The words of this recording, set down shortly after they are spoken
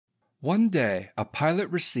One day, a pilot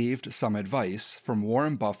received some advice from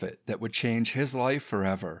Warren Buffett that would change his life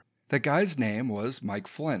forever. The guy's name was Mike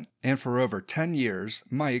Flint, and for over 10 years,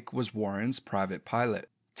 Mike was Warren's private pilot.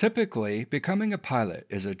 Typically, becoming a pilot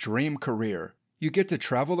is a dream career. You get to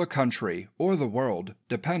travel the country or the world,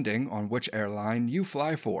 depending on which airline you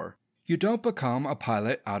fly for. You don't become a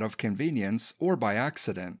pilot out of convenience or by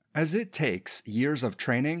accident, as it takes years of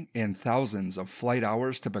training and thousands of flight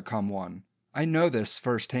hours to become one. I know this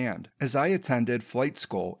firsthand, as I attended flight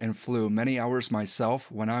school and flew many hours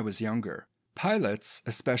myself when I was younger. Pilots,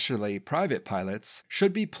 especially private pilots,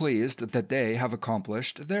 should be pleased that they have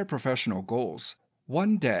accomplished their professional goals.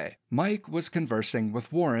 One day, Mike was conversing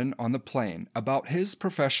with Warren on the plane about his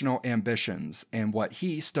professional ambitions and what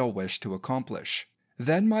he still wished to accomplish.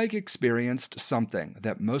 Then Mike experienced something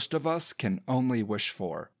that most of us can only wish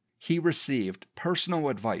for. He received personal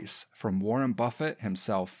advice from Warren Buffett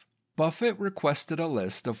himself. Buffett requested a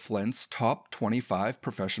list of Flint's top 25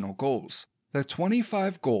 professional goals. The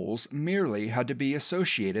 25 goals merely had to be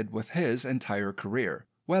associated with his entire career,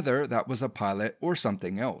 whether that was a pilot or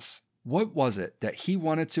something else. What was it that he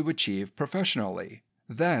wanted to achieve professionally?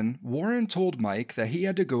 Then, Warren told Mike that he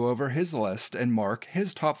had to go over his list and mark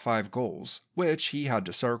his top 5 goals, which he had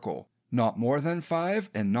to circle. Not more than 5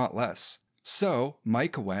 and not less. So,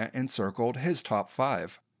 Mike went and circled his top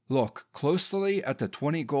 5. Look closely at the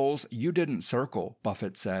 20 goals you didn't circle,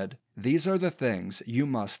 Buffett said. These are the things you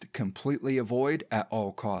must completely avoid at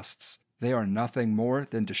all costs. They are nothing more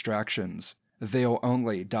than distractions. They'll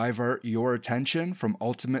only divert your attention from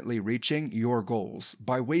ultimately reaching your goals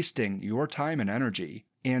by wasting your time and energy.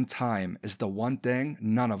 And time is the one thing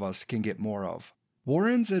none of us can get more of.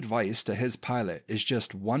 Warren's advice to his pilot is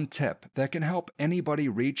just one tip that can help anybody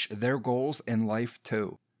reach their goals in life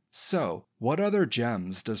too. So, what other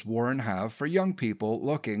gems does Warren have for young people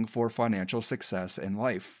looking for financial success in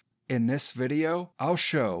life? In this video, I'll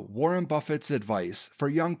show Warren Buffett's advice for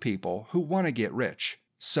young people who want to get rich.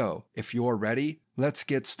 So, if you're ready, let's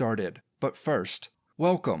get started. But first,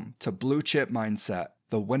 welcome to Blue Chip Mindset,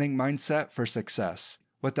 the winning mindset for success.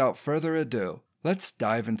 Without further ado, let's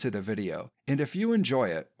dive into the video. And if you enjoy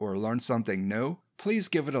it or learn something new, please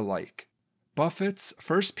give it a like. Buffett's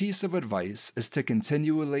first piece of advice is to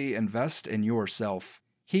continually invest in yourself.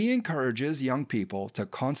 He encourages young people to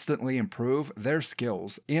constantly improve their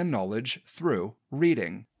skills and knowledge through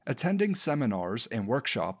reading, attending seminars and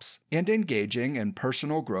workshops, and engaging in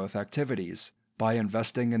personal growth activities. By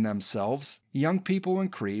investing in themselves, young people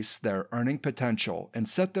increase their earning potential and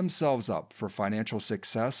set themselves up for financial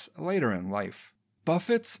success later in life.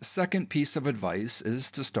 Buffett's second piece of advice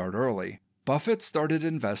is to start early. Buffett started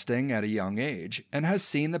investing at a young age and has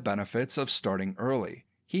seen the benefits of starting early.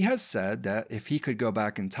 He has said that if he could go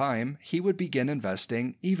back in time, he would begin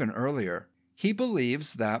investing even earlier. He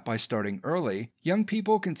believes that by starting early, young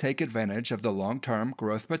people can take advantage of the long-term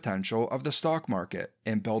growth potential of the stock market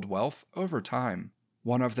and build wealth over time.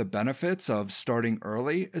 One of the benefits of starting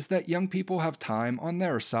early is that young people have time on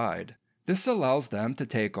their side. This allows them to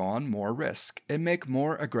take on more risk and make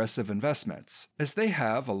more aggressive investments, as they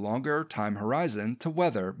have a longer time horizon to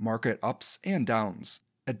weather market ups and downs.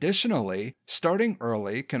 Additionally, starting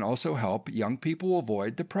early can also help young people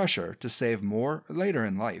avoid the pressure to save more later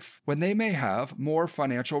in life, when they may have more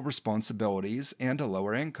financial responsibilities and a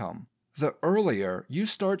lower income. The earlier you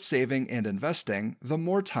start saving and investing, the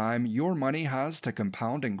more time your money has to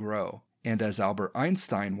compound and grow. And as Albert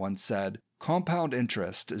Einstein once said, compound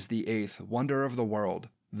interest is the 8th wonder of the world.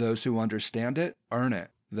 Those who understand it, earn it.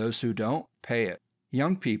 Those who don't, pay it.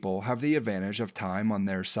 Young people have the advantage of time on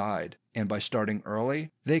their side, and by starting early,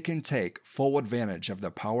 they can take full advantage of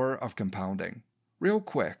the power of compounding. Real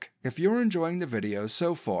quick, if you're enjoying the video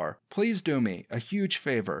so far, please do me a huge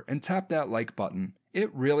favor and tap that like button.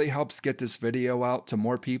 It really helps get this video out to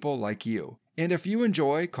more people like you. And if you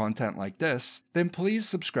enjoy content like this, then please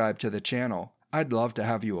subscribe to the channel. I'd love to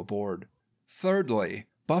have you aboard. Thirdly,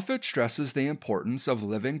 Buffett stresses the importance of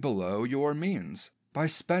living below your means. By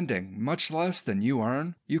spending much less than you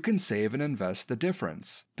earn, you can save and invest the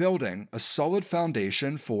difference, building a solid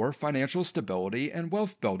foundation for financial stability and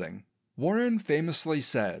wealth building. Warren famously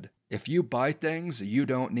said, "If you buy things you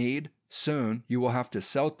don't need, soon you will have to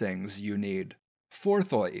sell things you need."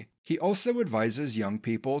 Fourthly, he also advises young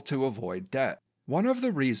people to avoid debt. One of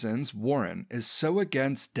the reasons Warren is so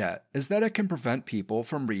against debt is that it can prevent people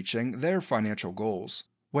from reaching their financial goals.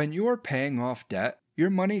 When you're paying off debt, your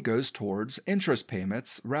money goes towards interest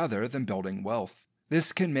payments rather than building wealth.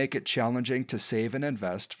 This can make it challenging to save and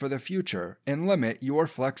invest for the future and limit your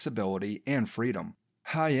flexibility and freedom.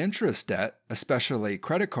 High interest debt, especially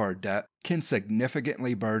credit card debt, can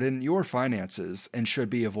significantly burden your finances and should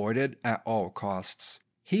be avoided at all costs.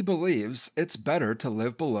 He believes it's better to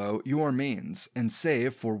live below your means and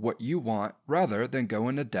save for what you want rather than go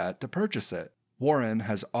into debt to purchase it. Warren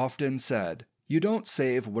has often said, "You don't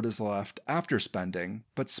save what is left after spending,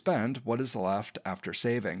 but spend what is left after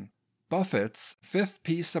saving." Buffett's fifth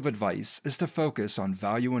piece of advice is to focus on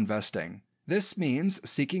value investing. This means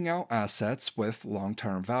seeking out assets with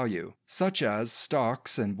long-term value, such as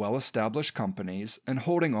stocks in well-established companies, and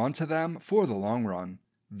holding on to them for the long run.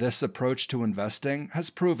 This approach to investing has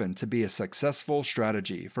proven to be a successful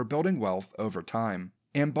strategy for building wealth over time,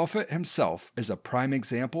 and Buffett himself is a prime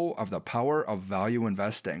example of the power of value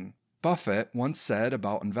investing. Buffett once said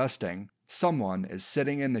about investing, "Someone is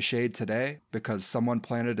sitting in the shade today because someone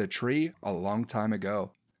planted a tree a long time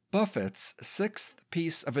ago." Buffett's sixth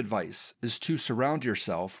piece of advice is to surround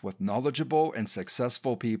yourself with knowledgeable and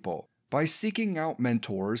successful people. By seeking out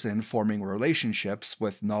mentors and forming relationships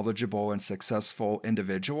with knowledgeable and successful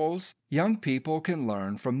individuals, young people can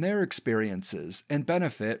learn from their experiences and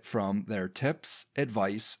benefit from their tips,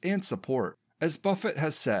 advice, and support. As Buffett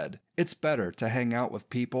has said, it's better to hang out with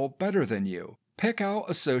people better than you. Pick out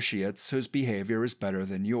associates whose behavior is better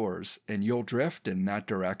than yours, and you'll drift in that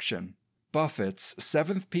direction. Buffett's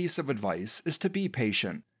seventh piece of advice is to be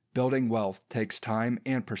patient. Building wealth takes time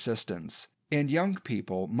and persistence, and young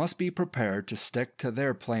people must be prepared to stick to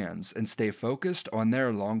their plans and stay focused on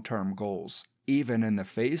their long-term goals, even in the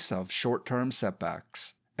face of short-term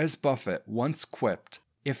setbacks. As Buffett once quipped,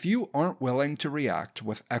 "If you aren't willing to react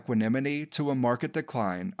with equanimity to a market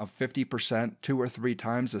decline of 50% 2 or 3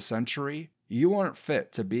 times a century, you aren't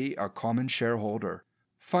fit to be a common shareholder."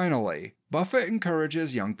 Finally, Buffett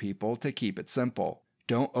encourages young people to keep it simple.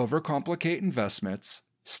 Don't overcomplicate investments.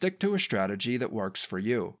 Stick to a strategy that works for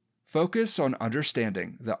you. Focus on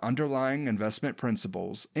understanding the underlying investment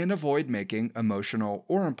principles and avoid making emotional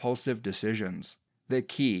or impulsive decisions. The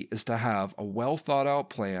key is to have a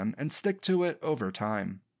well-thought-out plan and stick to it over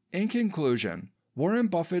time. In conclusion, Warren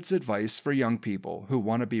Buffett's advice for young people who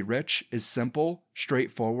want to be rich is simple,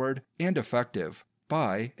 straightforward, and effective.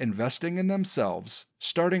 By investing in themselves,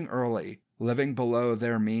 starting early, living below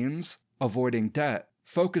their means, avoiding debt,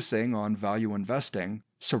 focusing on value investing,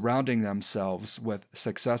 surrounding themselves with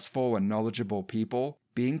successful and knowledgeable people,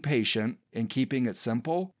 being patient, and keeping it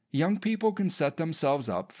simple, young people can set themselves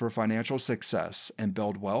up for financial success and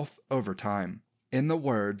build wealth over time. In the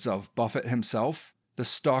words of Buffett himself, the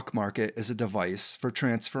stock market is a device for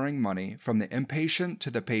transferring money from the impatient to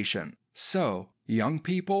the patient. So, young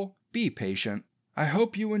people, be patient. I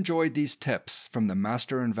hope you enjoyed these tips from the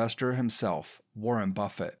master investor himself, Warren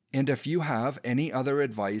Buffett. And if you have any other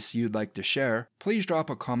advice you'd like to share, please drop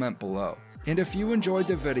a comment below. And if you enjoyed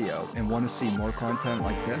the video and want to see more content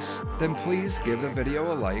like this, then please give the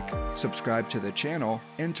video a like, subscribe to the channel,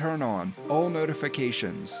 and turn on all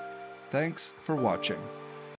notifications. Thanks for watching.